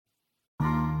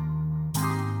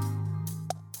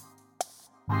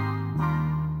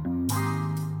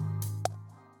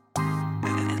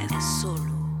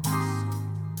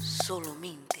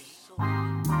Solamente.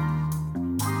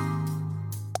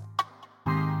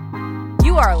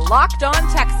 You are Locked On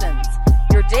Texans,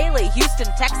 your daily Houston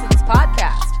Texans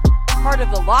podcast. Part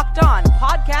of the Locked On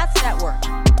Podcast Network,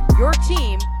 your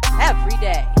team every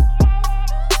day.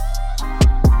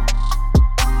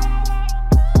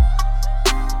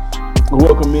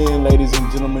 Welcome in, ladies and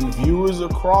gentlemen, viewers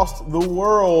across the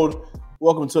world.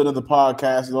 Welcome to another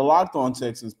podcast, the Locked On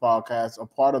Texans podcast, a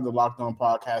part of the Locked On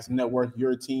Podcast Network,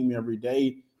 your team every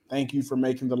day. Thank you for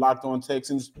making the Locked On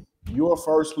Texans your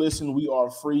first listen. We are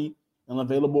free and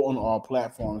available on all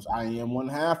platforms. I am one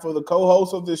half of the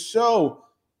co-host of this show,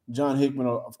 John Hickman.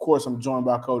 Of course, I'm joined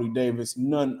by Cody Davis,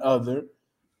 none other.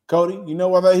 Cody, you know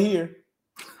why they're here?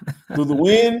 Through the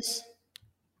wins.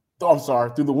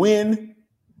 Through the win,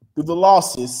 through the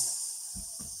losses.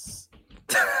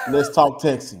 Let's talk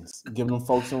Texans. Give them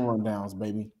folks some rundowns,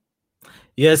 baby.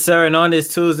 Yes, sir. And on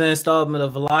this Tuesday installment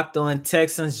of Locked On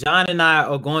Texans, John and I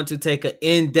are going to take an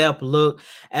in-depth look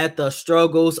at the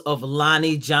struggles of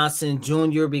Lonnie Johnson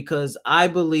Jr. because I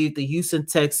believe the Houston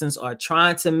Texans are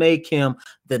trying to make him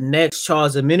the next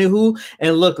Charles Omenihu.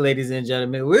 And look, ladies and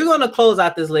gentlemen, we're going to close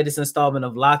out this latest installment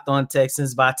of Locked On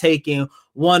Texans by taking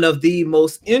one of the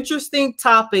most interesting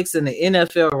topics in the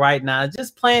NFL right now,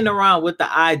 just playing around with the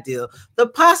idea, the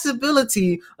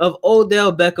possibility of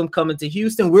Odell Beckham coming to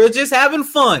Houston. We're just having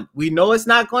fun. We know it's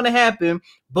not going to happen,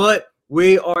 but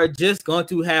we are just going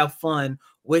to have fun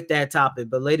with that topic.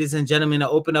 But ladies and gentlemen, to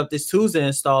open up this Tuesday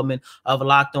installment of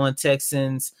Locked On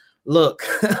Texans, look,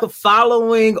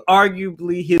 following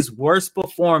arguably his worst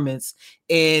performance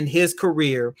in his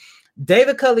career,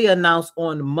 David Culley announced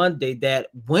on Monday that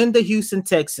when the Houston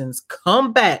Texans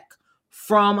come back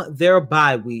from their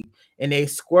bye week and they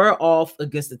square off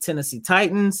against the Tennessee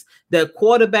Titans, that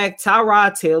quarterback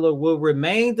Tyrod Taylor will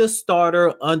remain the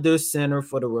starter under center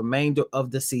for the remainder of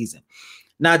the season.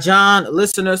 Now, John,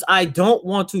 listeners, I don't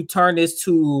want to turn this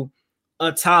to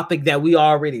a topic that we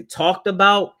already talked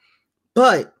about,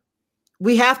 but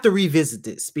we have to revisit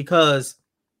this because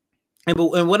and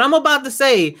what I'm about to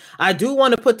say, I do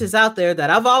want to put this out there that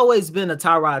I've always been a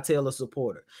Tyrod Taylor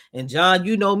supporter. And John,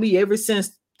 you know me, ever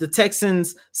since the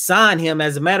Texans signed him.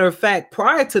 As a matter of fact,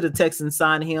 prior to the Texans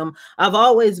signing him, I've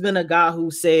always been a guy who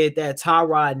said that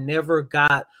Tyrod never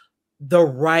got the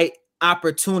right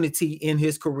opportunity in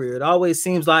his career. It always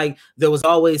seems like there was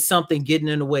always something getting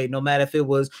in the way, no matter if it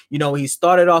was, he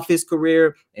started off his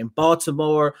career in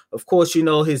Baltimore. Of course,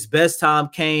 his best time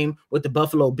came with the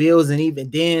Buffalo Bills. And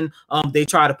even then, they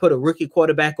tried to put a rookie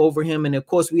quarterback over him. And of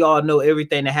course, we all know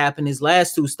everything that happened his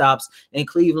last two stops in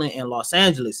Cleveland and Los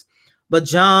Angeles. But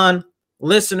John,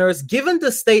 listeners, given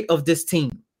the state of this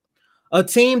team, a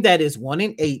team that is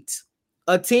 1-8,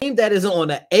 a team that is on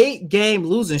an 8-game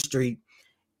losing streak,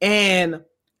 and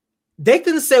they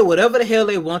can say whatever the hell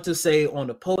they want to say on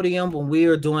the podium when we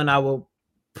are doing our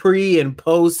pre and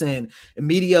post and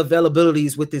media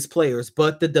availabilities with these players.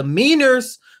 But the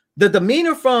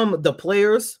demeanor from the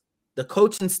players, the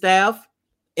coaching staff,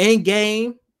 in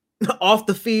game, off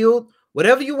the field,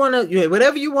 whatever you want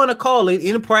to call it,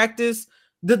 in practice,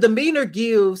 the demeanor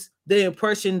gives the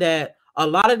impression that a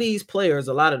lot of these players,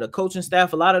 a lot of the coaching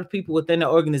staff, a lot of the people within the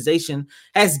organization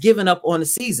has given up on the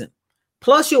season.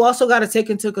 Plus, you also got to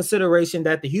take into consideration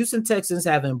that the Houston Texans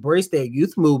have embraced their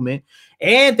youth movement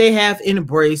and they have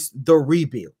embraced the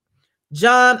rebuild.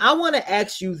 John, I want to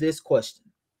ask you this question.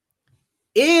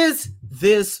 Is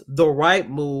this the right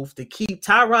move to keep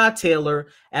Tyrod Taylor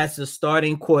as the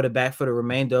starting quarterback for the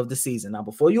remainder of the season? Now,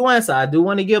 before you answer, I do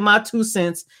want to give my 2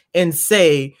 cents and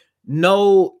say,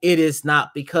 no, it is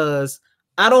not, because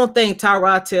I don't think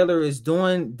Tyrod Taylor is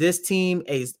doing this team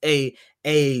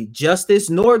a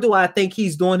justice, nor do I think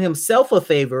he's doing himself a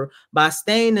favor by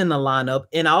staying in the lineup.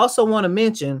 And I also want to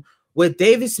mention with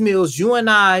Davis Mills, you and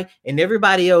I and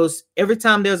everybody else, every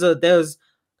time there's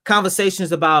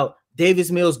conversations about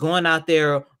Davis Mills going out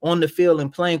there on the field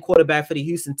and playing quarterback for the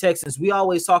Houston Texans, we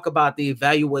always talk about the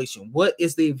evaluation. What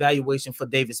is the evaluation for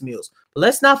Davis Mills? But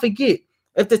let's not forget,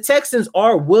 if the Texans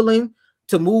are willing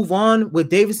to move on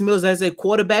with Davis Mills as a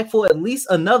quarterback for at least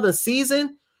another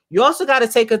season, you also got to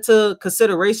take into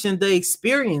consideration the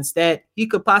experience that he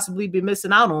could possibly be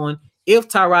missing out on if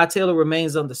Tyrod Taylor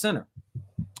remains under center.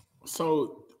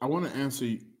 So I want to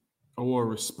answer or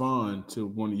respond to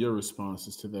one of your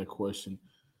responses to that question.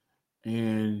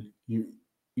 And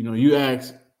you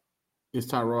asked,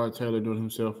 is Tyrod Taylor doing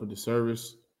himself a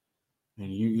disservice?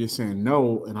 And you're saying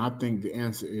no, and I think the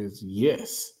answer is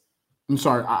yes. I'm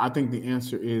sorry, I think the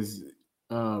answer is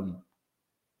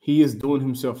he is doing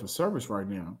himself a service right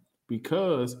now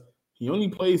because he only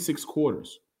played 6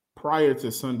 quarters prior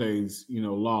to Sunday's,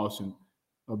 loss and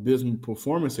abysmal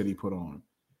performance that he put on.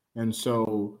 And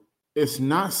so it's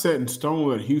not set in stone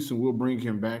that Houston will bring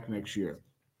him back next year.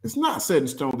 It's not set in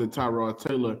stone that Tyrod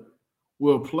Taylor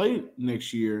will play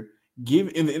next year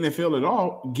in the NFL at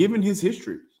all, given his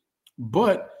history.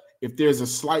 But if there's a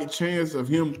slight chance of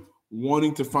him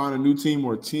wanting to find a new team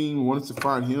or a team wants to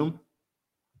find him,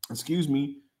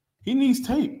 he needs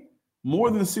tape.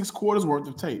 More than 6 quarters worth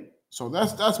of tape. So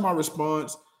that's my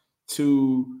response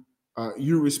to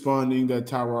you responding that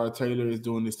Tyrod Taylor is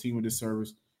doing this team a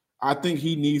disservice. I think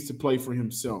he needs to play for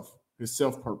himself, his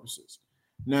self-purposes.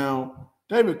 Now,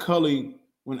 David Culley,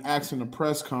 when asked in a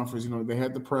press conference, they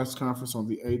had the press conference on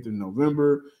the 8th of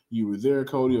November. You were there,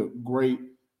 Cody, a great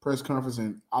press conference,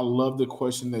 and I love the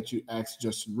question that you asked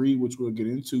Justin Reed, which we'll get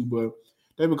into. But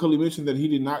David Culley mentioned that he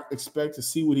did not expect to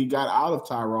see what he got out of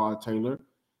Tyrod Taylor.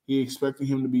 He will expect for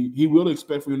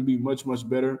him to be much, much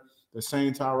better, the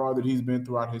same Tyrod that he's been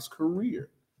throughout his career.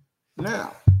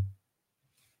 Now,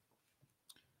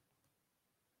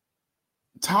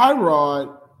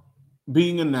 Tyrod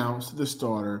being announced the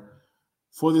starter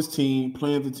for this team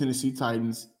playing the Tennessee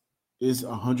Titans is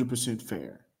 100%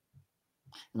 fair.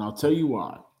 And I'll tell you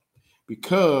why.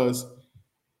 Because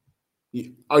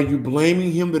are you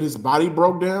blaming him that his body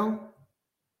broke down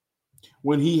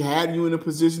when he had you in a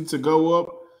position to go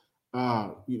up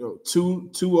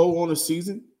 2-0 on the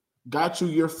season, got you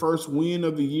your first win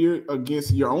of the year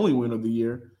against your only win of the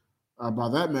year, by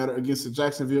that matter, against the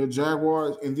Jacksonville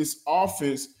Jaguars. And this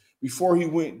offense, before he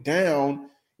went down,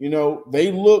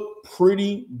 they looked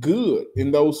pretty good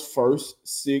in those first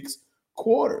 6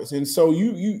 quarters. And so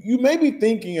you may be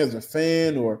thinking as a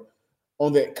fan or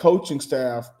on that coaching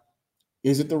staff,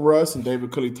 is it the rust? And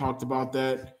David Culley talked about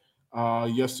that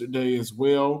yesterday as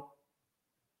well.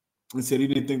 And said he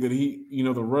didn't think that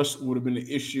the rush would have been an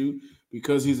issue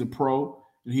because he's a pro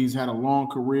and he's had a long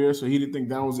career. So he didn't think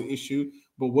that was an issue.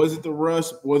 But was it the rush?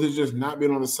 Was it just not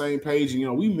being on the same page?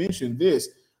 And, we mentioned this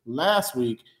last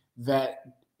week that,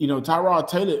 Tyrod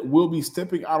Taylor will be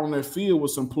stepping out on that field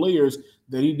with some players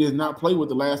that he did not play with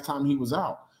the last time he was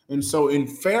out. And so in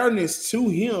fairness to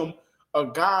him, a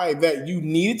guy that you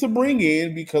needed to bring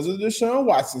in because of the Deshaun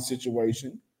Watson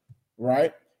situation,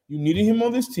 right? You needed him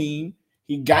on this team.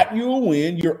 He got you a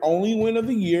win, your only win of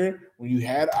the year, when you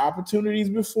had opportunities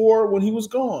before when he was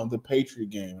gone, the Patriot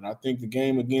game. And I think the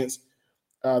game against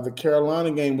the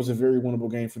Carolina game was a very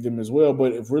winnable game for them as well.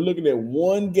 But if we're looking at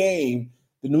one game,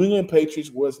 the New England Patriots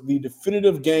was the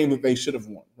definitive game that they should have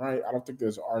won, right? I don't think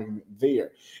there's an argument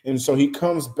there. And so he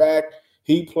comes back.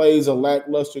 He plays a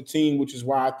lackluster team, which is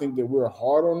why I think that we're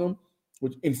hard on him,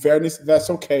 which in fairness,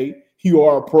 that's okay. You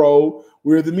are a pro.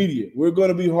 We're the media. We're going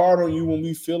to be hard on you when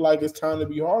we feel like it's time to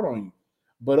be hard on you.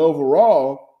 But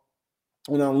overall,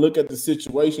 when I look at the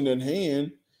situation at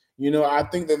hand, I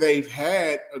think that they've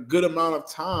had a good amount of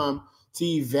time to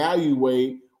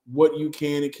evaluate what you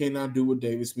can and cannot do with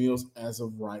Davis Mills as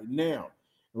of right now,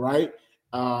 right?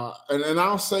 And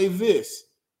I'll say this.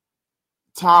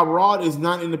 Tyrod is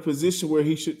not in a position where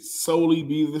he should solely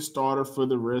be the starter for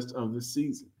the rest of the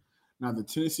season. Now, the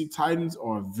Tennessee Titans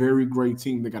are a very great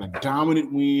team. They got a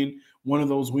dominant win, one of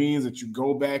those wins that you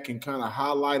go back and kind of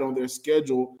highlight on their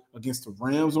schedule against the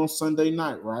Rams on Sunday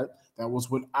night, right? That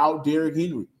was without Derrick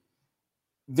Henry.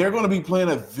 They're going to be playing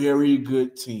a very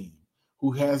good team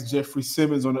who has Jeffrey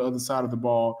Simmons on the other side of the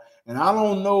ball. And I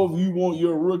don't know if you want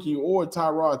your rookie or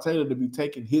Tyrod Taylor to be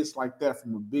taking hits like that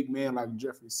from a big man like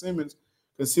Jeffrey Simmons,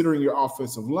 considering your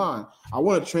offensive line. I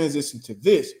want to transition to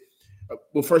this.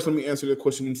 Well, first, let me answer the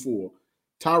question in full.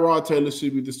 Tyrod Taylor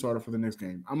should be the starter for the next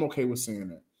game. I'm okay with saying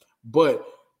that. But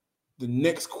the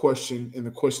next question, and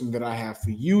the question that I have for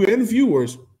you and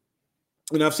viewers,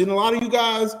 and I've seen a lot of you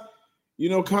guys,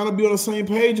 kind of be on the same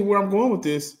page of where I'm going with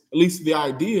this, at least the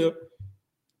idea,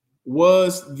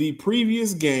 was the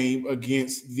previous game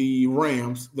against the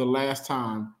Rams the last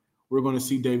time we're going to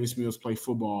see Davis Mills play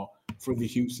football for the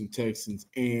Houston Texans.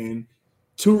 And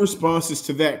 2 responses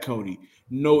to that, Cody.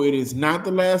 No, it is not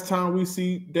the last time we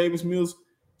see Davis Mills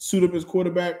suit up as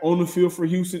quarterback on the field for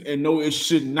Houston, and no, it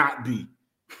should not be.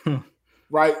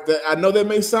 Right? I know that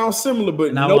may sound similar,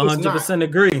 but no, 100%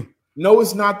 agree. No,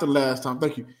 it's not the last time.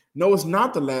 Thank you. No, it's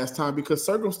not the last time because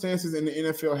circumstances in the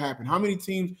NFL happen. How many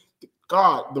teams?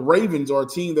 God, the Ravens are a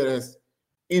team that has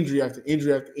injury after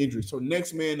injury after injury. So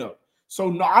next man up. So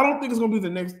no, I don't think it's going to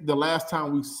be the last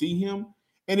time we see him,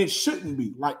 and it shouldn't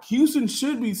be. Like Houston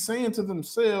should be saying to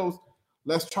themselves,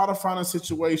 let's try to find a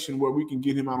situation where we can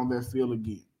get him out on that field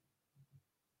again.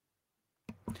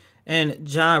 And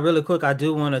John, really quick, I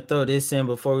do want to throw this in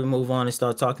before we move on and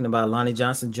start talking about Lonnie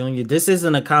Johnson Jr. This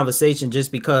isn't a conversation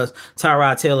just because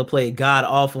Tyrod Taylor played god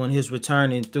awful in his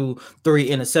return and threw 3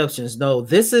 interceptions. No,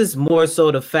 this is more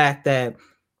so the fact that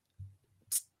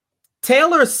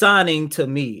Taylor signing to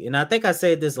me, and I think I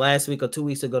said this last week or 2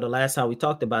 weeks ago, the last time we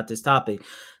talked about this topic,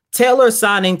 Taylor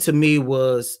signing to me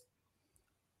was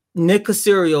Nick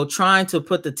Caserio trying to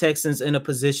put the Texans in a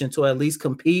position to at least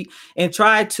compete and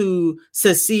try to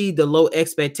succeed the low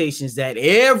expectations that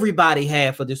everybody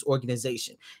had for this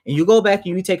organization. And you go back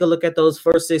and you take a look at those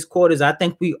first 6 quarters, I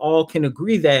think we all can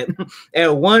agree that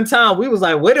at one time we was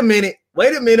like, wait a minute,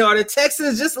 are the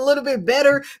Texans just a little bit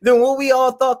better than what we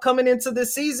all thought coming into the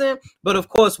season? But of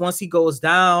course, once he goes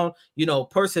down,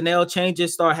 personnel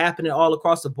changes start happening all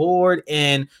across the board.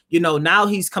 And, now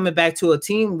he's coming back to a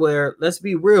team where, let's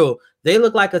be real, they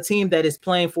look like a team that is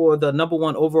playing for the number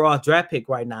 1 overall draft pick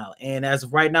right now. And as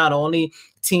of right now, the only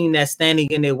team that's standing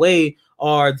in their way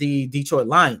are the Detroit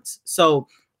Lions. So,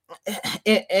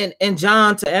 and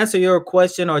John, to answer your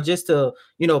question, or just to,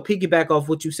 piggyback off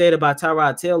what you said about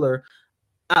Tyrod Taylor,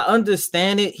 I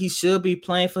understand it. He should be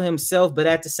playing for himself, but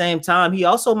at the same time, he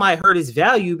also might hurt his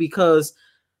value because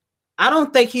I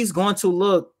don't think he's going to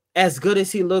look as good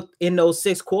as he looked in those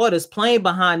 6 quarters playing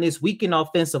behind this weakened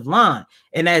offensive line.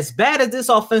 And as bad as this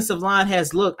offensive line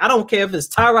has looked, I don't care if it's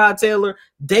Tyrod Taylor,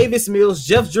 Davis Mills,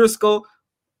 Jeff Driscoll,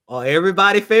 or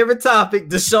everybody's favorite topic,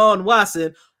 Deshaun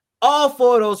Watson. All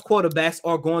 4 of those quarterbacks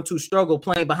are going to struggle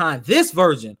playing behind this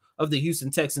version of the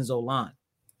Houston Texans O-line.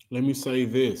 Let me say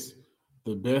this.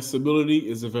 The best ability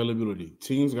is availability.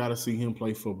 Teams got to see him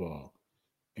play football.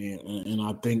 And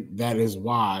I think that is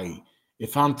why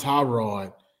if I'm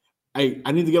Tyrod, hey,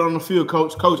 I need to get on the field,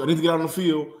 coach. Coach, I need to get out on the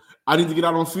field. I need to get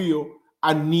out on the field.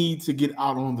 I need to get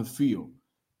out on the field.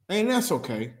 And that's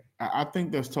okay. I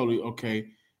think that's totally okay.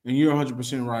 And you're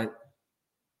 100% right.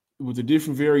 With the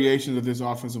different variations of this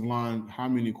offensive line, how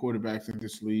many quarterbacks in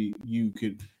this league you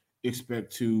could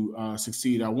expect to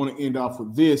succeed. I want to end off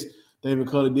with this. David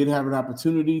Culley did have an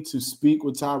opportunity to speak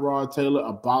with Tyrod Taylor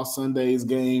about Sunday's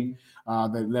game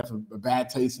that left a bad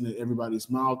taste in everybody's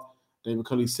mouth. David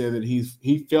Culley said that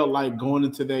he felt like going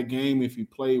into that game, if he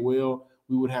played well,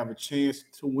 we would have a chance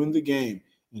to win the game,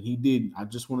 and he didn't. I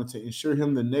just wanted to ensure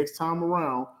him the next time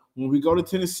around when we go to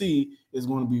Tennessee is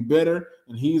going to be better,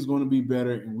 and he's going to be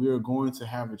better, and we are going to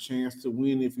have a chance to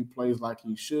win if he plays like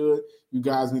he should. You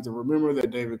guys need to remember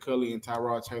that David Culley and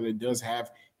Tyrod Taylor does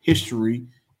have history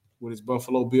with his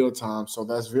Buffalo Bill time, so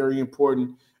that's very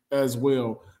important as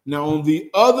well. Now, on the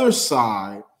other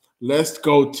side, let's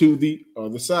go to the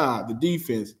other side, the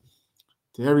defense.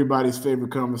 To everybody's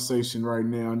favorite conversation right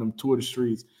now in them Twitter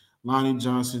streets, Lonnie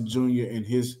Johnson Jr. and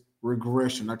his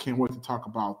regression. I can't wait to talk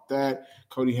about that.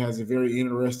 Cody has a very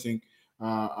interesting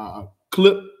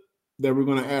clip that we're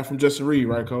going to add from Justin Reid,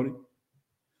 right, Cody?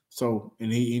 So,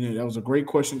 and that was a great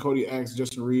question Cody asked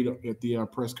Justin Reid at the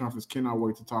press conference. Cannot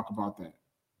wait to talk about that.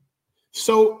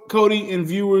 So, Cody and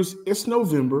viewers, it's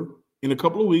November. In a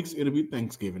couple of weeks, it'll be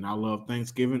Thanksgiving. I love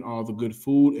Thanksgiving, all the good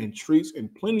food and treats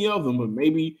and plenty of them, but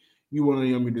maybe you want a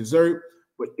yummy dessert,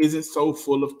 but is it so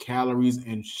full of calories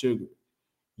and sugar?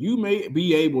 You may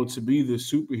be able to be the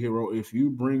superhero if you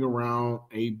bring around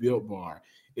a Built Bar.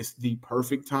 It's the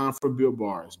perfect time for Built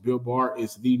Bars. Built Bar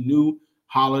is the new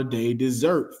holiday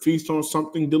dessert. Feast on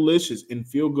something delicious and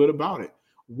feel good about it.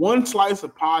 One slice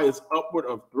of pie is upward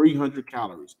of 300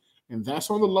 calories, and that's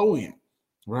on the low end,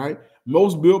 right?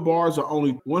 Most Built Bars are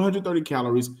only 130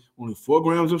 calories, only 4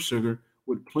 grams of sugar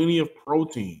with plenty of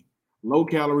protein. Low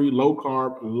calorie, low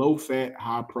carb, low fat,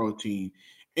 high protein,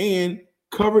 and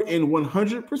covered in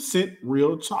 100%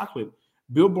 real chocolate.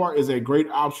 Built Bar is a great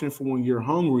option for when you're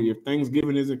hungry. If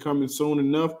Thanksgiving isn't coming soon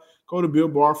enough, go to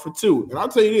Built Bar for 2. And I'll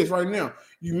tell you this right now,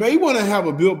 you may want to have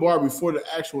a Built Bar before the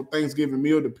actual Thanksgiving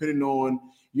meal, depending on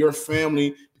your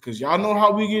family, because y'all know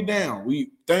how we get down.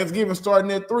 Thanksgiving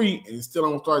starting at 3, and it still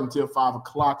don't start until 5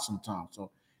 o'clock sometimes. So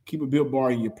keep a Built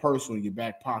Bar in your purse or in your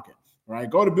back pocket. All right,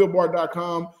 go to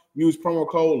BuiltBar.com, use promo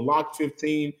code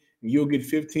LOCK15, and you'll get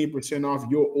 15% off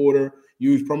your order.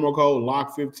 Use promo code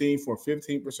LOCK15 for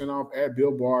 15% off at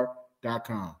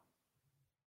BuiltBar.com.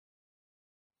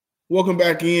 Welcome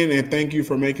back in, and thank you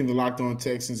for making the Locked On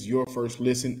Texans your first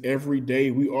listen every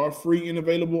day. We are free and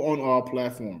available on all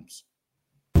platforms.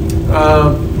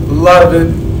 A lot of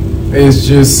it is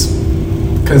just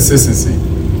consistency.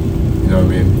 You know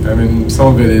what I mean?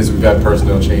 Some of it is we've got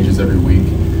personnel changes every week.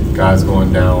 Guys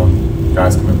going down,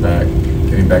 guys coming back,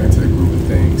 getting back into the groove of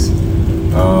things.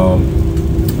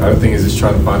 The other thing is just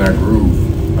trying to find our groove.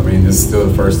 This is still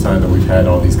the first time that we've had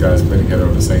all these guys play together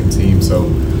on the same team, so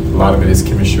a lot of it is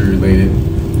chemistry related.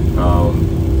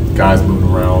 guys moving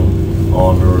around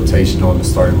on the rotation on the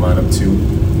starting lineup too.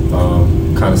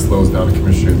 Kind of slows down the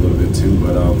chemistry a little bit too,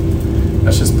 but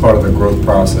that's just part of the growth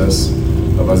process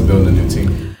of us building a new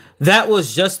team. That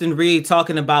was Justin Reid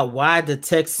talking about why the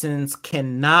Texans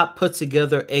cannot put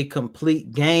together a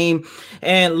complete game.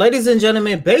 And ladies and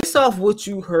gentlemen, based off what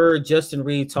you heard Justin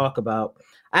Reid talk about,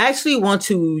 I actually want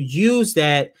to use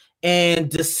that and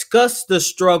discuss the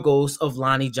struggles of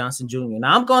Lonnie Johnson Jr.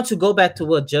 Now, I'm going to go back to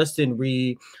what Justin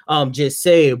Reid just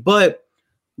said, but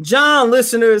John,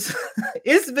 listeners,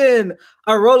 it's been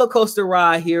a roller coaster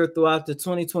ride here throughout the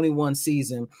 2021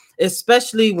 season,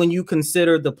 especially when you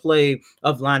consider the play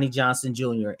of Lonnie Johnson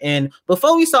Jr. And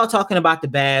before we start talking about the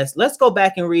bads, let's go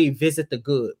back and revisit the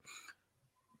good.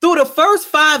 Through the first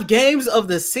 5 games of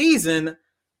the season,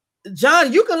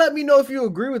 John, you can let me know if you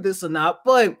agree with this or not,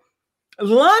 but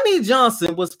Lonnie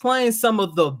Johnson was playing some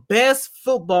of the best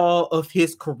football of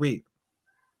his career.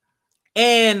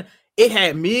 And it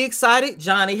had me excited.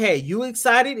 John, it had you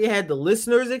excited. It had the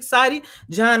listeners excited.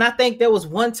 John, I think there was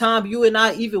one time you and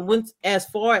I even went as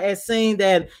far as saying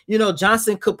that,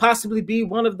 Johnson could possibly be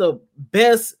one of the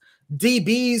best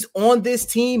DBs on this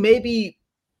team, maybe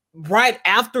right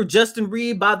after Justin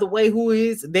Reid, by the way,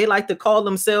 they like to call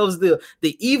themselves the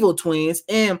evil twins.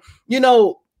 And,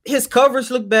 his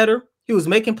coverage looked better. He was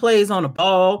making plays on the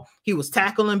ball. He was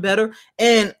tackling better.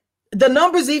 And the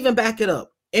numbers even back it up.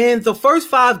 In the first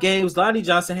 5 games, Lonnie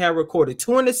Johnson had recorded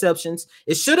 2 interceptions.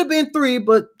 It should have been 3,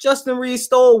 but Justin Reid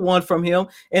stole 1 from him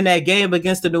in that game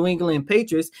against the New England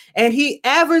Patriots. And he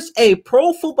averaged a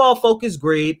Pro Football Focus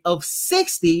grade of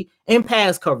 60 in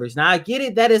pass coverage. Now, I get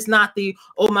it. That is not the,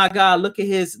 oh my God, look at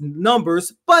his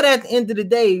numbers. But at the end of the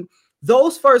day,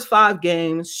 those first 5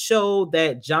 games showed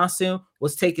that Johnson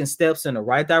was taking steps in the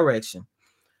right direction.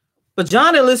 But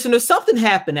John and listeners, something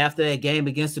happened after that game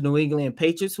against the New England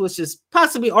Patriots, which is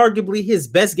possibly arguably his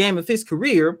best game of his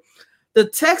career. The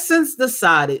Texans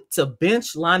decided to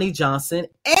bench Lonnie Johnson,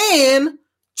 and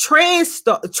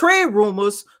trade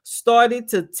rumors started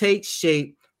to take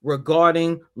shape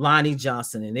regarding Lonnie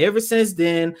Johnson. And ever since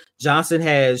then, Johnson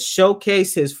has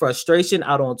showcased his frustration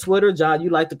out on Twitter. John, you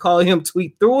like to call him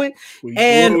tweet through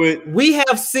it. We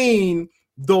have seen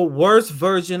the worst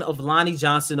version of Lonnie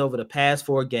Johnson over the past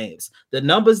 4 games. The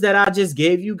numbers that I just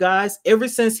gave you guys, ever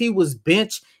since he was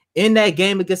benched in that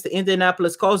game against the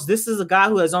Indianapolis Colts, this is a guy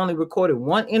who has only recorded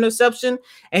 1 interception,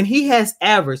 and he has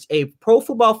averaged a Pro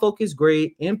Football Focus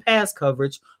grade in pass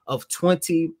coverage of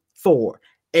 24.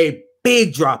 A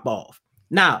big drop off.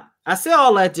 Now, I say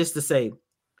all that just to say,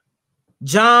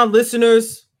 John,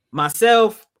 listeners,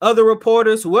 myself, other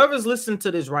reporters, whoever's listening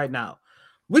to this right now,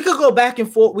 we could go back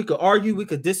and forth. We could argue. We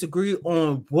could disagree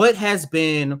on what has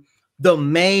been the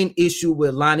main issue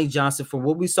with Lonnie Johnson from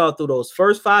what we saw through those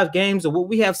first 5 games or what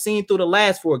we have seen through the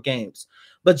last 4 games.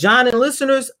 But John and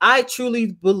listeners, I truly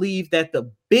believe that the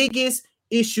biggest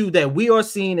issue that we are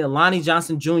seeing in Lonnie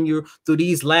Johnson Jr. through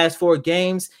these last 4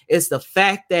 games is the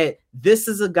fact that this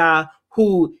is a guy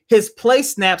who his play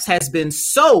snaps has been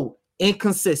so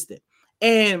inconsistent.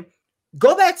 And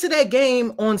go back to that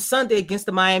game on Sunday against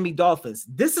the Miami Dolphins.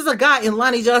 This is a guy in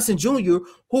Lonnie Johnson Jr.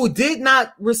 who did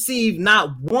not receive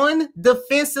not 1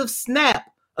 defensive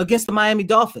snap against the Miami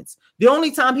Dolphins. The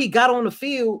only time he got on the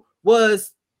field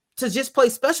was to just play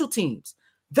special teams.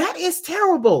 That is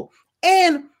terrible.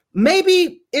 And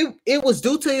maybe it was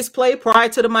due to his play prior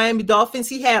to the Miami Dolphins.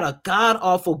 He had a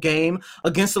god-awful game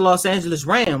against the Los Angeles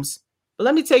Rams. But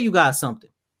let me tell you guys something.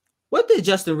 What did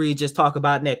Justin Reid just talk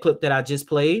about in that clip that I just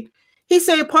played? He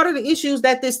said part of the issues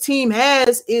that this team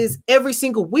has is every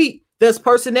single week there's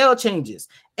personnel changes.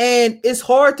 And it's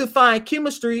hard to find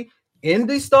chemistry in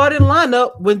the starting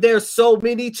lineup when there's so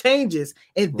many changes.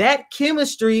 And that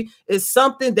chemistry is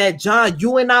something that, John,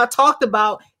 you and I talked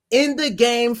about in the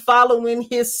game following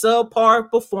his subpar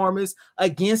performance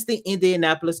against the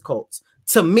Indianapolis Colts.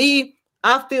 To me,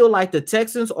 I feel like the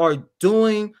Texans are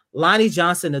doing Lonnie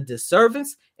Johnson a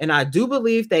disservice, and I do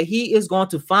believe that he is going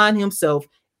to find himself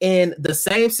in the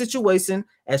same situation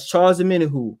as Charles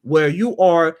Omenihu, where you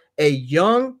are a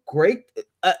young, great,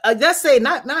 let's say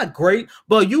not great,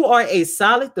 but you are a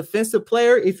solid defensive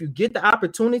player. If you get the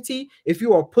opportunity, if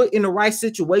you are put in the right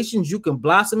situations, you can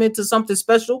blossom into something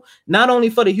special, not only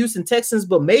for the Houston Texans,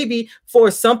 but maybe for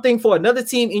something for another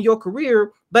team in your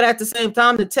career. But at the same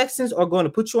time, the Texans are going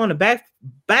to put you on the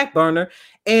back burner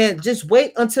and just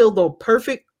wait until the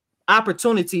perfect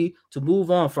opportunity to move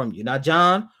on from you. Now,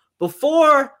 John,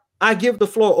 before I give the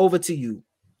floor over to you,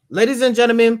 ladies and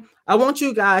gentlemen, I want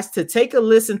you guys to take a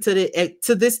listen to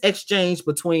this exchange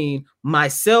between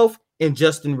myself and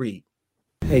Justin Reid.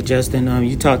 Hey, Justin,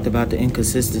 you talked about the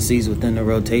inconsistencies within the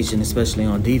rotation, especially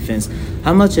on defense.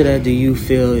 How much of that do you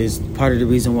feel is part of the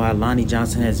reason why Lonnie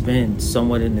Johnson has been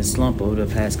somewhat in the slump over the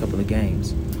past couple of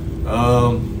games?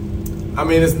 I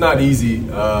mean, it's not easy,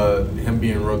 him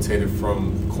being rotated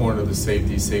from corner to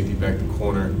safety back to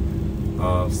corner,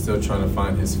 still trying to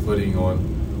find his footing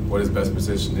on what his best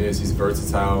position is. He's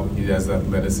versatile. He has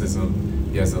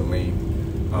athleticism. He has a lean.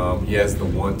 He has the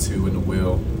 1-2 and the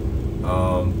will.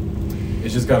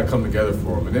 It's just got to come together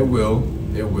for him, and it will.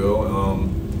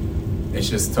 It's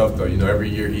just tough, though. You know, every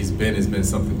year has been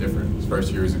something different. His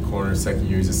first year he's a corner, second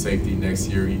year he's a safety. Next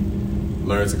year he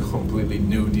learns a completely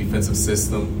new defensive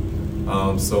system.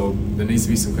 So there needs to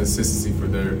be some consistency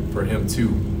for him too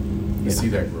to see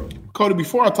that growth. Cody,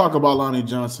 before I talk about Lonnie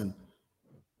Johnson,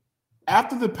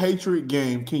 after the Patriot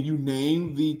game, can you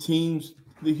name the teams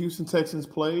the Houston Texans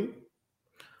played?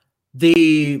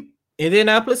 The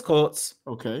Indianapolis Colts.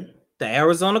 Okay. The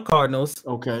Arizona Cardinals.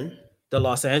 Okay. The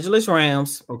Los Angeles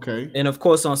Rams. Okay. And, of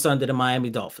course, on Sunday, the Miami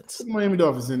Dolphins. Miami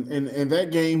Dolphins. And that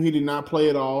game, he did not play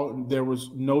at all. There was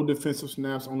no defensive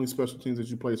snaps, only special teams that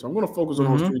you played. So I'm going to focus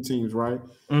on those three teams, right?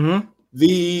 Mm-hmm.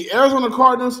 The Arizona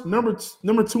Cardinals, number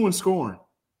 2 in scoring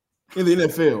in the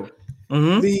NFL.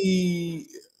 Mm-hmm. The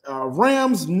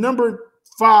Rams, number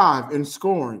 5 in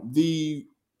scoring. The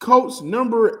Colts,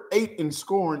 number 8 in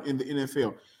scoring in the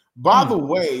NFL. By the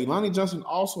way, Lonnie Johnson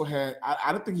also had,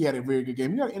 I don't think he had a very good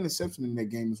game. He got an interception in that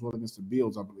game as well against the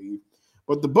Bills, I believe.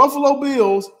 But the Buffalo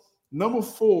Bills, number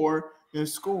 4 in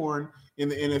scoring in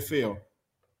the NFL.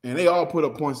 And they all put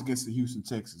up points against the Houston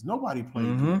Texans. Nobody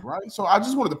played good, right? So I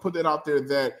just wanted to put that out there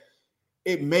that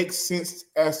it makes sense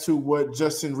as to what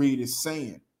Justin Reid is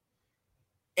saying.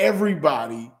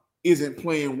 Everybody isn't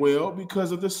playing well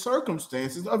because of the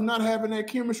circumstances of not having that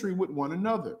chemistry with one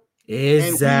another.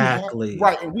 Exactly.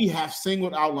 And we have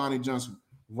singled out Lonnie Johnson,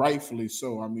 rightfully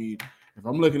so. I mean, if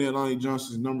I'm looking at Lonnie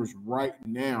Johnson's numbers right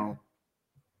now,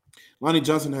 Lonnie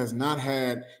Johnson he's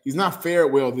not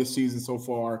fared well this season so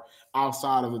far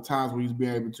outside of the times where he's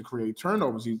been able to create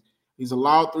turnovers. He's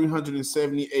allowed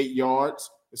 378 yards.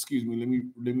 Excuse me,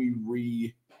 let me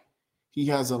read. He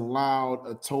has allowed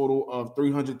a total of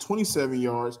 327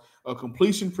 yards, a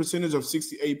completion percentage of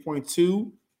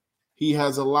 68.2. He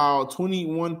has allowed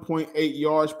 21.8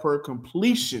 yards per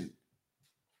completion.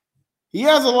 He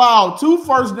has allowed 2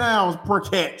 first downs per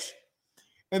catch,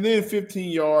 and then 15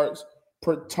 yards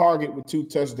per target with 2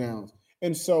 touchdowns.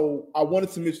 And so I wanted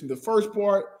to mention the first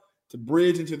part to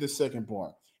bridge into the second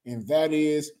part, and that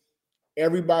is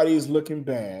everybody is looking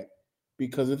bad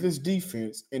because of this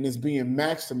defense, and it's being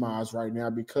maximized right now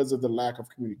because of the lack of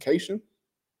communication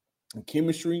and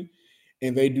chemistry,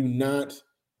 and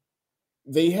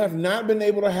they have not been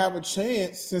able to have a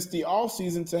chance since the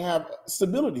offseason to have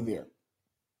stability there.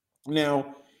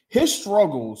 Now, his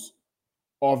struggles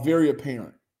are very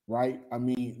apparent, right? I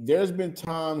mean, there's been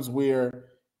times where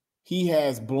he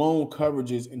has blown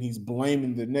coverages and he's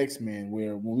blaming the next man,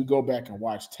 where when we go back and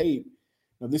watch tape,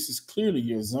 now this is clearly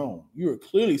your zone. You're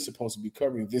clearly supposed to be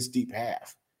covering this deep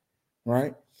half,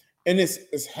 right? And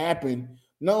it's happened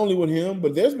not only with him,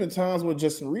 but there's been times where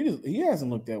Justin Reid, he hasn't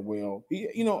looked that well. He,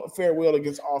 fared well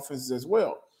against offenses as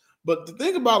well. But the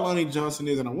thing about Lonnie Johnson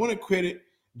is, and I want to credit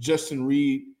Justin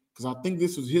Reid, because I think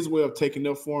this was his way of taking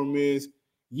up for him, is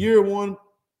year 1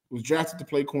 was drafted to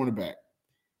play cornerback.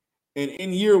 And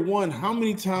in year 1, how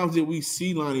many times did we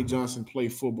see Lonnie Johnson play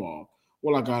football?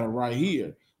 Well, I got it right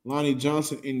here. Lonnie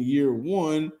Johnson in year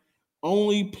 1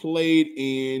 only played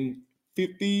in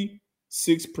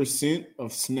 56%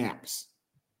 of snaps.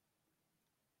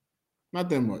 Not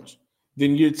that much.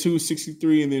 Then year 2,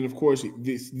 63, and then of course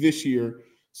this year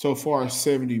so far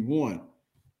 71.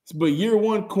 But year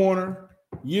 1 corner,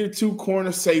 year 2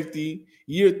 corner safety,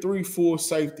 year 3 full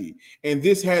safety, and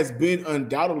this has been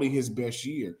undoubtedly his best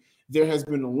year. There has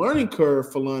been a learning curve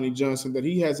for Lonnie Johnson that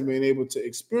he hasn't been able to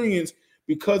experience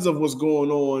because of what's going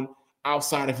on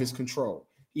outside of his control.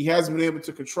 He hasn't been able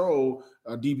to control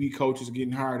DB coaches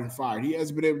getting hired and fired. He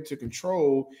hasn't been able to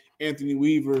control Anthony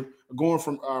Weaver going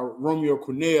from Romeo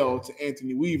Crennel to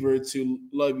Anthony Weaver to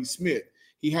Lovie Smith.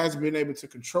 He hasn't been able to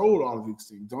control all of these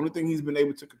things. The only thing he's been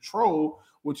able to control,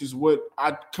 which is what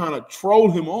I kind of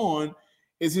trolled him on,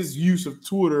 is his use of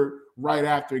Twitter right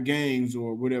after games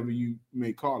or whatever you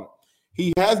may call it.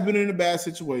 He has been in a bad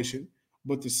situation,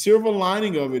 but the silver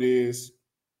lining of it is,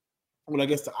 well, I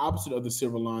guess the opposite of the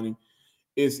silver lining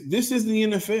is this is the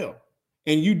NFL.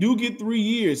 And you do get 3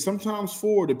 years, sometimes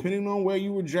 4, depending on where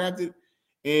you were drafted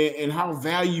and how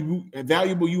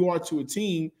valuable you are to a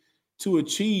team to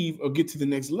achieve or get to the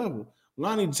next level.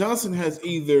 Lonnie Johnson has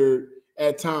either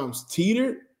at times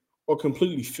teetered or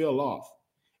completely fell off.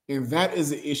 And that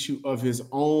is an issue of his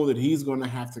own that he's going to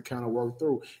have to kind of work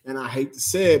through. And I hate to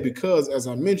say it because, as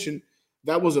I mentioned,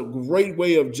 that was a great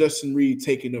way of Justin Reid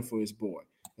taking up for his boy,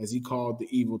 as he called the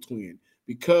evil twin.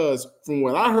 Because from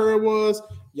what I heard was,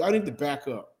 y'all need to back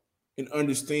up and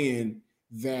understand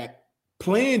that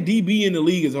playing DB in the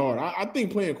league is hard. I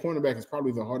think playing cornerback is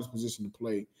probably the hardest position to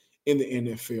play in the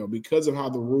NFL because of how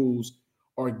the rules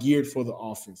are geared for the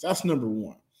offense. That's number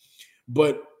one.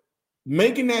 But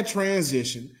making that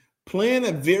transition, playing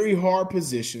a very hard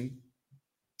position,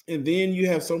 and then you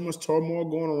have so much turmoil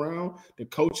going around the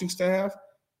coaching staff,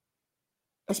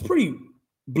 that's pretty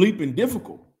bleeping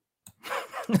difficult.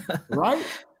 Right?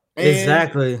 And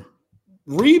exactly.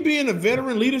 Reid being a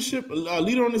veteran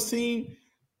leader on this team,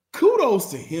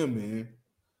 kudos to him, man.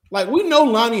 Like, we know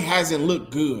Lonnie hasn't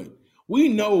looked good. We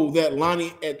know that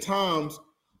Lonnie at times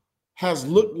has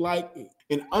looked like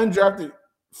an undrafted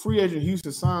free agent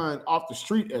Houston signed off the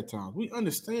street at times. We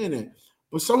understand that.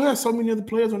 But so have so many other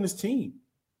players on this team.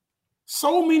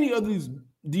 So many of these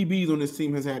DBs on this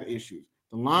team has had issues.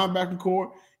 The linebacker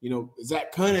core,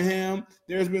 Zach Cunningham,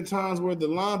 there's been times where the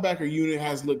linebacker unit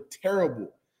has looked terrible.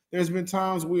 There's been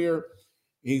times where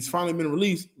he's finally been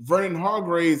released. Vernon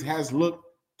Hargreaves has looked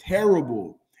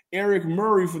terrible. Eric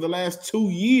Murray for the last 2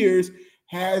 years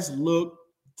has looked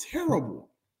terrible.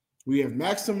 We have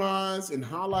maximized and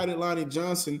highlighted Lonnie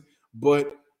Johnson,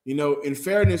 but, in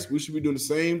fairness, we should be doing the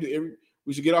same to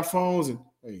we should get our phones and,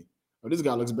 hey, this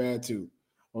guy looks bad too.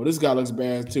 Oh, this guy looks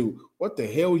bad too. What the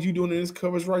hell are you doing in this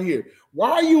coverage right here?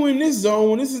 Why are you in this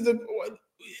zone?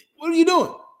 What are you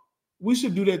doing? We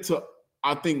should do that to,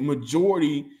 I think,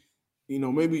 majority,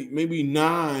 maybe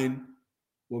 9.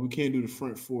 Well, we can't do the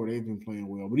front 4. They've been playing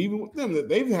well. But even with them,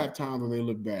 they've had times when they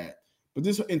look bad. But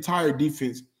this entire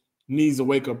defense needs a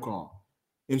wake-up call.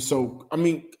 And so,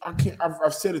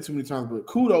 I've said it too many times, but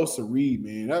kudos to Reid,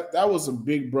 man. That was some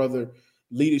big brother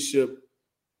leadership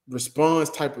response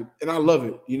type of, and I love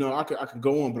it. I could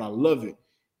go on, but I love it.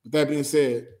 With that being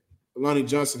said, Lonnie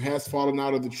Johnson has fallen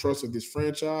out of the trust of this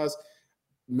franchise.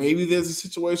 Maybe there's a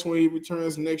situation where he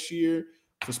returns next year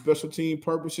for special team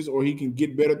purposes, or he can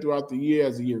get better throughout the year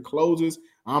as the year closes.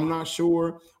 I'm not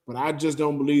sure, but I just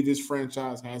don't believe this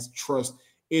franchise has trust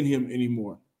in him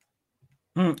anymore.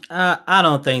 I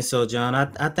don't think so, John.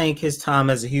 I think his time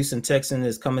as a Houston Texan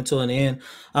is coming to an end.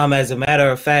 As a matter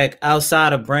of fact,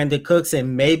 outside of Brandon Cooks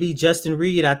and maybe Justin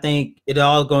Reid, I think it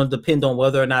all going to depend on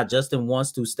whether or not Justin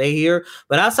wants to stay here.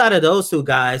 But outside of those two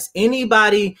guys,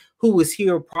 anybody who was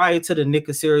here prior to the Nick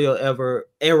Caserio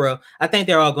era, I think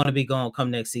they're all going to be gone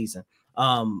come next season.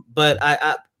 But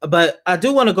I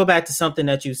do want to go back to something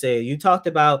that you said. You talked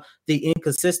about the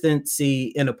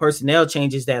inconsistency in the personnel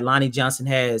changes that Lonnie Johnson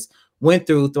has went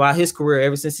throughout his career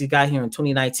ever since he got here in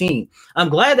 2019. I'm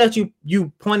glad that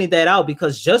you pointed that out,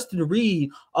 because Justin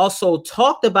Reid also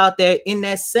talked about that in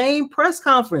that same press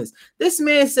conference. This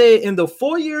man said, in the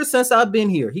 4 years since I've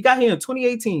been here, he got here in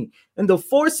 2018. In the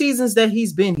 4 seasons that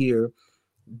he's been here,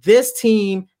 this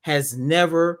team has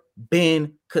never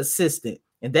been consistent.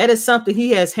 And that is something he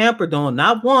has hampered on,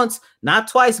 not once, not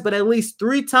twice, but at least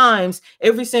 3 times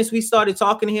ever since we started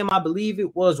talking to him. I believe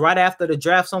it was right after the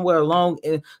draft, somewhere along.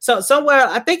 And so somewhere,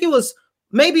 I think it was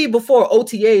maybe before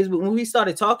OTAs, but when we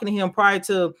started talking to him prior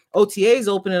to OTAs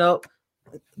opening up,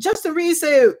 Justin Reid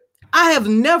said, I have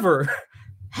never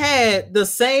had the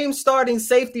same starting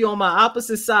safety on my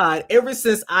opposite side ever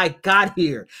since I got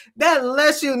here. That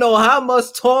lets you know how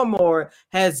much turmoil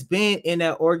has been in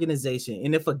that organization.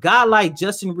 And if a guy like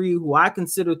Justin Reid, who I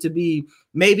consider to be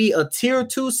maybe a tier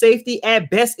 2 safety at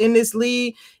best in this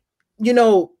league,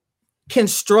 can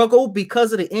struggle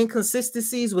because of the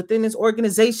inconsistencies within this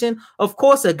organization, of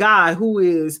course, a guy who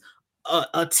is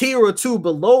a tier or 2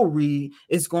 below Reid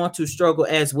is going to struggle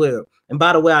as well. And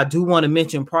by the way, I do want to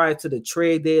mention, prior to the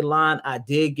trade deadline, I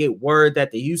did get word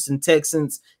that the Houston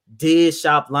Texans did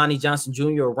shop Lonnie Johnson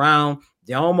Jr. around.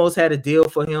 They almost had a deal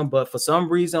for him, but for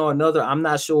some reason or another, I'm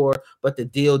not sure, but the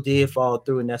deal did fall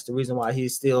through, and that's the reason why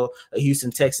he's still a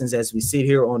Houston Texans as we sit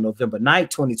here on November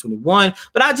 9th, 2021.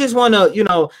 But I just want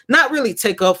to, not really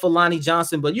take up for Lonnie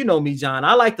Johnson, but you know me, John,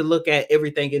 I like to look at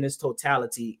everything in its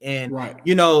totality. And, right.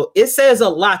 It says a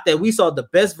lot that we saw the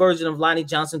best version of Lonnie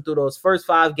Johnson through those first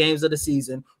 5 games of the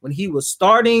season when he was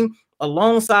starting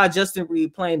alongside Justin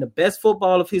Reid, playing the best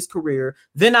football of his career.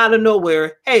 Then out of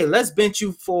nowhere, hey, let's bench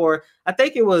you for, I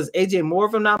think it was AJ Moore,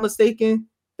 if I'm not mistaken,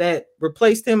 that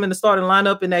replaced him in the starting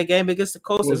lineup in that game against the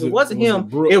Coastal. It wasn't him.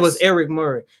 It was Eric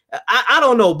Murray. I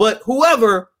don't know, but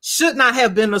whoever should not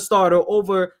have been the starter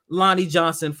over Lonnie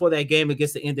Johnson for that game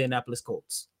against the Indianapolis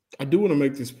Colts. I do want to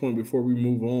make this point before we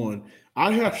move on.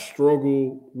 I have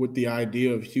struggled with the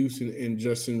idea of Houston and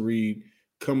Justin Reid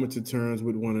coming to terms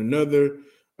with one another.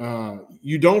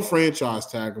 You don't franchise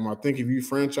tag them. I think if you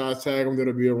franchise tag them,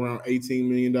 that'll be around $18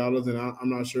 million. And I'm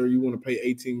not sure you want to pay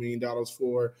 $18 million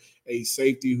for a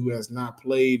safety who has not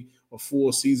played a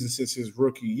full season since his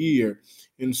rookie year.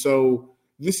 And so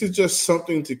this is just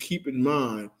something to keep in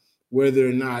mind, whether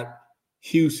or not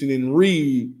Houston and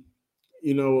Reed,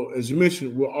 as you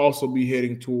mentioned, will also be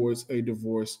heading towards a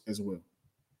divorce as well.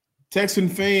 Texan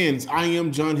fans, I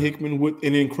am John Hickman with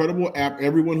an incredible app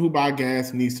everyone who buys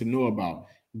gas needs to know about.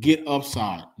 Get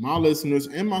Upside. My listeners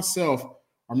and myself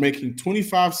are making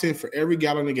 25 cents for every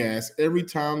gallon of gas every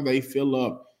time they fill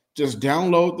up. Just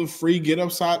download the free Get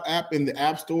Upside app in the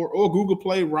App Store or Google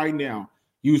Play right now.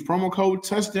 Use promo code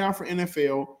Touchdown for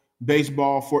NFL,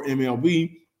 baseball for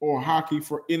MLB, or hockey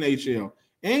for NHL,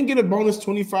 and get a bonus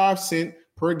 25 cents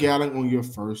per gallon on your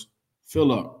first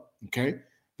fill up. Okay,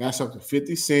 that's up to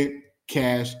 50 cents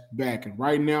cash back. And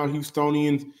right now,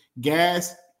 Houstonians,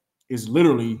 gas is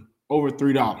literally over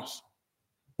 $3.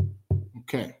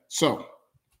 Okay, so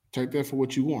take that for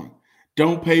what you want.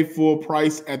 Don't pay full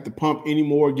price at the pump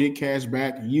anymore. Get cash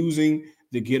back using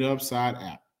the Get Upside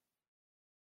app.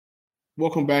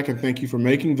 Welcome back, and thank you for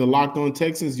making the Locked On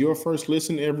Texans your first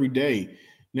listen every day.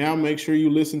 Now make sure you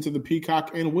listen to the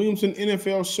Peacock and Williamson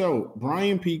NFL show.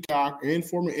 Brian Peacock and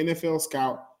former NFL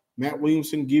scout Matt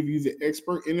Williamson give you the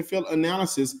expert NFL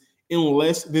analysis in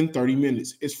less than 30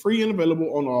 minutes. It's free and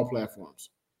available on all platforms.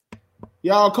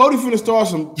 Y'all, Cody finna start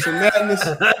some madness.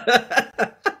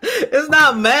 It's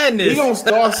not madness. We gonna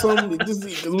start some.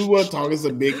 We want to talk. It's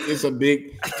a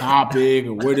big topic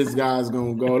of where this guy's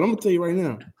gonna go. And I'm gonna tell you right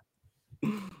now.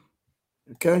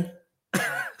 Okay,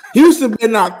 Houston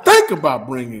did not think about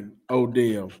bringing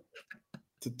Odell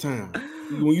to town.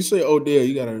 When you say Odell,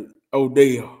 you gotta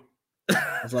Odell.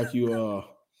 It's like you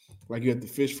have to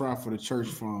fish fry for the church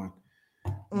fund.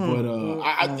 But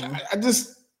I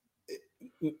just.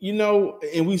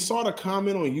 And we saw the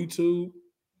comment on YouTube,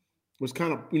 which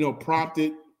kind of,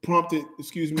 prompted,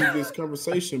 this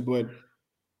conversation, but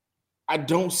I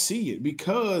don't see it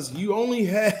because you only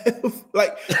have,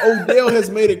 Odell has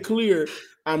made it clear,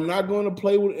 I'm not going to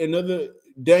play with another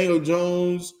Daniel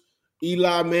Jones,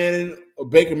 Eli Manning, or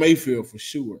Baker Mayfield for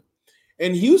sure.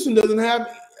 And Houston doesn't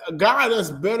have a guy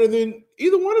that's better than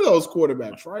either one of those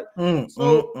quarterbacks, right?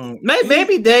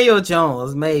 Maybe Daniel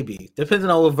Jones, maybe,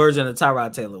 depending on what version of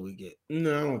Tyrod Taylor we get.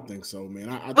 No, I don't think so, man.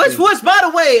 Which, by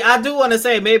the way, I do want to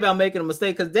say maybe I'm making a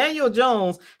mistake because Daniel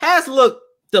Jones has looked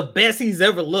the best he's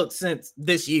ever looked since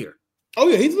this year. Oh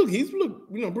yeah, he's looked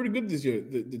pretty good this year.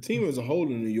 The team as a whole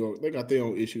in New York, they got their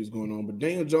own issues going on, but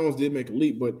Daniel Jones did make a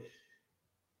leap, but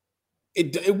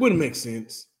it wouldn't make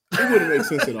sense. It wouldn't make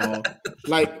sense at all.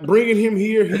 Like bringing him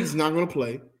here, he's not going to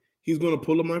play. He's going to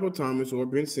pull a Michael Thomas or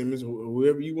Ben Simmons or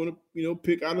whoever you want to,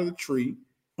 pick out of the tree,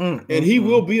 and he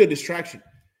will be a distraction.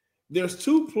 There's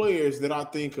two players that I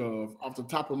think of off the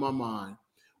top of my mind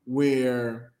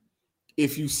where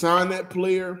if you sign that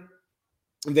player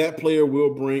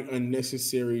will bring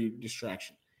unnecessary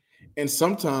distraction. And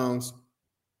sometimes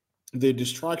the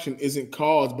distraction isn't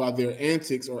caused by their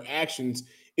antics or actions.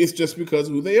 It's just because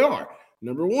of who they are.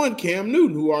 Number one, Cam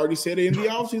Newton, who already said in the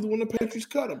offseason when the Patriots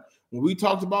cut him. When we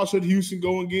talked about should Houston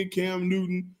go and get Cam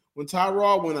Newton when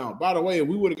Tyrod went out. By the way, if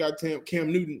we would have got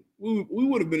Cam Newton, we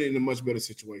would have been in a much better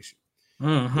situation.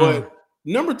 But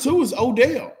number two is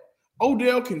Odell.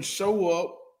 Odell can show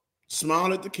up,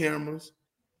 smile at the cameras,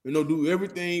 do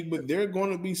everything, but there are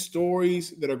going to be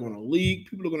stories that are going to leak.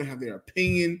 People are going to have their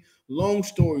opinion. Long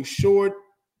story short,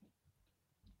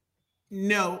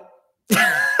 no.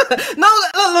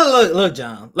 No, look,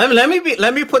 John. Let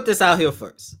me put this out here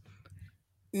first.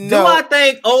 No. Do I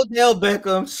think Odell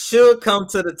Beckham should come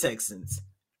to the Texans?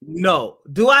 No.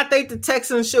 Do I think the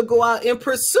Texans should go out and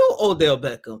pursue Odell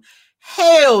Beckham?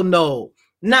 Hell no.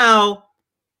 Now,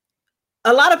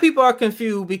 a lot of people are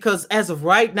confused because as of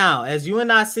right now, as you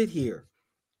and I sit here,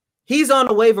 he's on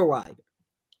the waiver wire.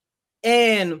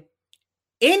 And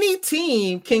any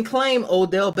team can claim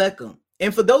Odell Beckham.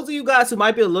 And for those of you guys who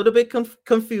might be a little bit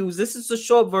confused, this is the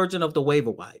short version of the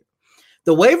waiver wire.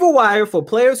 The waiver wire for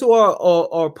players who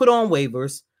are put on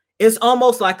waivers is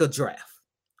almost like a draft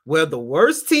where the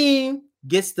worst team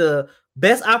gets the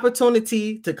best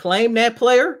opportunity to claim that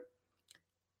player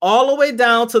all the way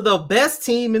down to the best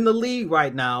team in the league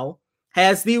right now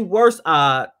has the worst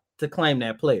odd to claim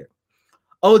that player.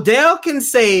 Odell can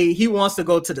say he wants to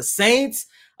go to the Saints,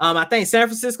 I think San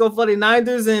Francisco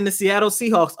 49ers and the Seattle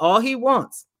Seahawks, all he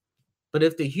wants. But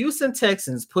if the Houston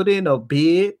Texans put in a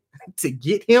bid to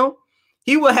get him,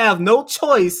 he will have no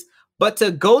choice but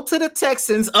to go to the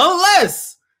Texans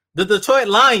unless the Detroit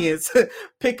Lions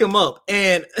pick him up.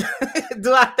 And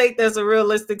do I think that's a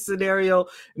realistic scenario?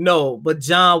 No. But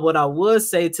John, what I would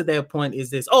say to that point is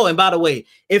this. Oh, and by the way,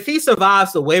 if he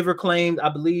survives the waiver claim, I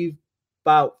believe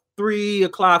about 3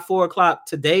 o'clock, 4 o'clock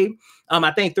today,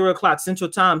 I think 3 o'clock Central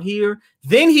Time here,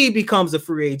 then he becomes a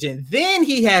free agent. Then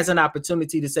he has an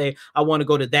opportunity to say, I want to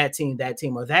go to that team,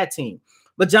 or that team.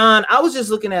 But John, I was just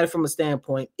looking at it from a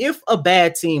standpoint. If a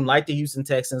bad team like the Houston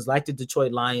Texans, like the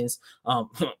Detroit Lions,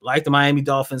 like the Miami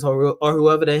Dolphins, or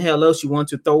whoever the hell else you want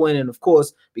to throw in, and of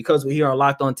course, because we're here on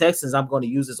Locked On Texans, I'm going to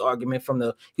use this argument from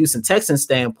the Houston Texans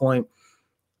standpoint.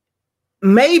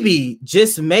 Maybe,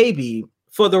 just maybe,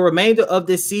 for the remainder of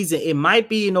this season, it might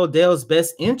be in Odell's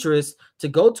best interest to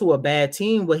go to a bad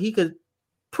team where he could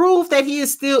prove that he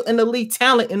is still an elite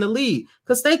talent in the league.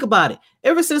 Because think about it.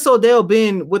 Ever since Odell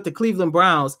been with the Cleveland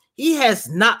Browns, he has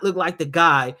not looked like the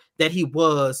guy that he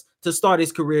was to start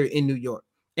his career in New York.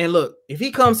 And look, if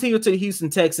he comes here to the Houston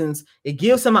Texans, it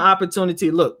gives him an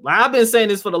opportunity. Look, I've been saying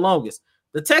this for the longest.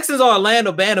 The Texans are a land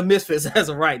of band of misfits as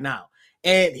of right now.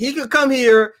 And he could come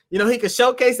here, he could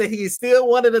showcase that he is still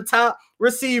one of the top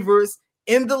receivers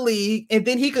in the league, and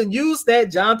then he can use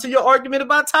that, John, to your argument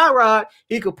about Tyrod.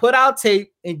 He could put out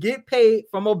tape and get paid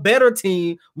from a better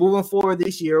team moving forward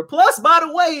this year. Plus, by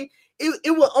the way,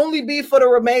 it will only be for the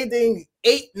remaining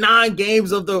 8-9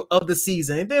 games of the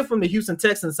season. And then from the Houston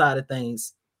Texans side of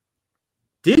things,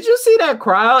 did you see that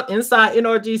crowd inside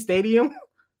NRG Stadium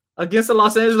against the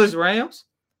Los Angeles Rams?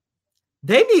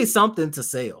 They need something to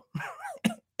sell.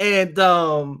 And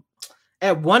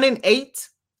at 1-8,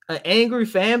 an angry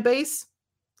fan base,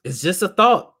 it's just a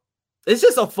thought. It's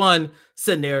just a fun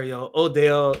scenario.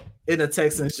 Odell in a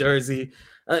Texans jersey.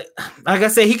 Like I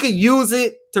said, he could use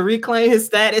it to reclaim his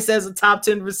status as a top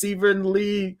 10 receiver in the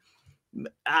league.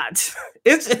 It's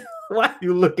just, why are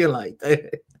you looking like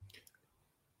that?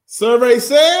 Survey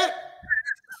said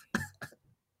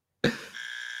it's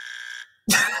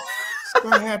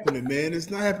not happening, man.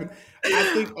 It's not happening.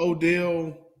 I think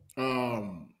Odell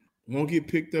won't get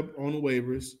picked up on the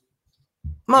waivers.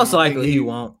 Most likely he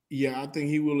won't. Yeah, I think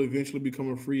he will eventually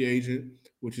become a free agent,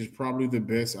 which is probably the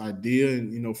best idea,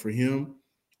 and for him,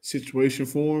 situation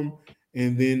for him.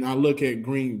 And then I look at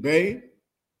Green Bay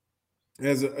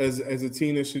as a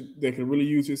team that can really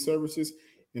use his services,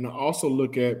 and I also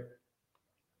look at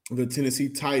the Tennessee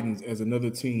Titans as another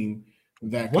team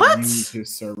that can use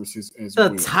his services as well.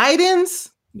 The Titans?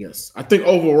 Yes, I think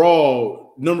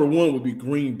overall number 1 would be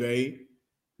Green Bay.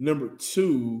 Number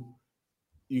 2.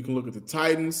 You can look at the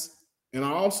Titans. And I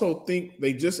also think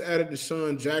they just added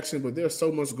Deshaun Jackson, but there's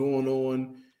so much going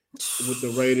on with the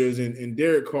Raiders. And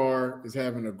Derek Carr is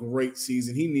having a great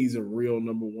season. He needs a real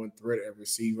number 1 threat at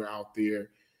receiver out there.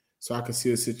 So I can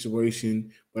see a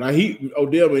situation. But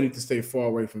Odell may need to stay far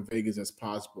away from Vegas as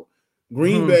possible.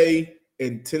 Green Bay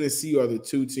and Tennessee are the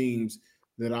 2 teams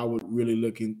that I would really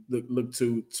look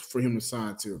to for him to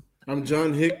sign to. I'm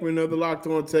John Hickman of the Locked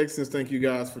On Texans. Thank you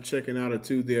guys for checking out a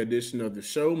Tuesday edition of the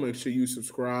show. Make sure you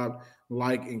subscribe,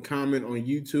 like, and comment on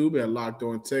YouTube at Locked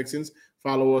On Texans.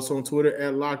 Follow us on Twitter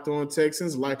at Locked On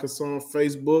Texans. Like us on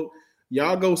Facebook.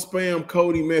 Y'all go spam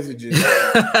Cody messages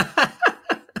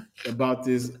about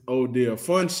this Odell.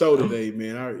 Fun show today,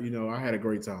 man. I had a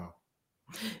great time.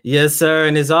 Yes, sir.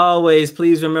 And as always,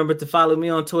 please remember to follow me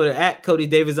on Twitter at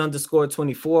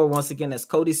CodyDavis_24. Once again, that's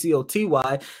Cody CotyDavis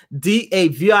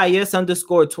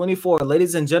 _24.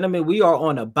 Ladies and gentlemen, we are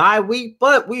on a bye week,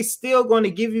 but we still going to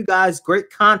give you guys great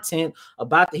content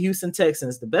about the Houston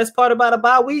Texans. The best part about a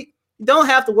bye week, you don't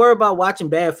have to worry about watching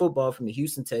bad football from the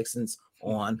Houston Texans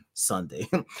on Sunday.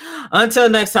 Until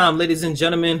next time, ladies and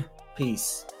gentlemen,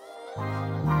 peace.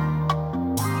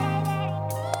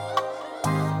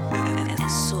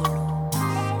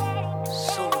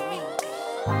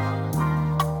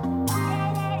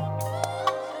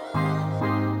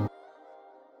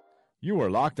 You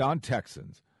are Locked On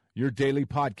Texans, your daily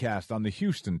podcast on the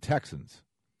Houston Texans.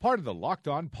 Part of the Locked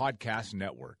On Podcast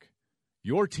Network,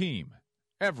 your team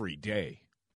every day.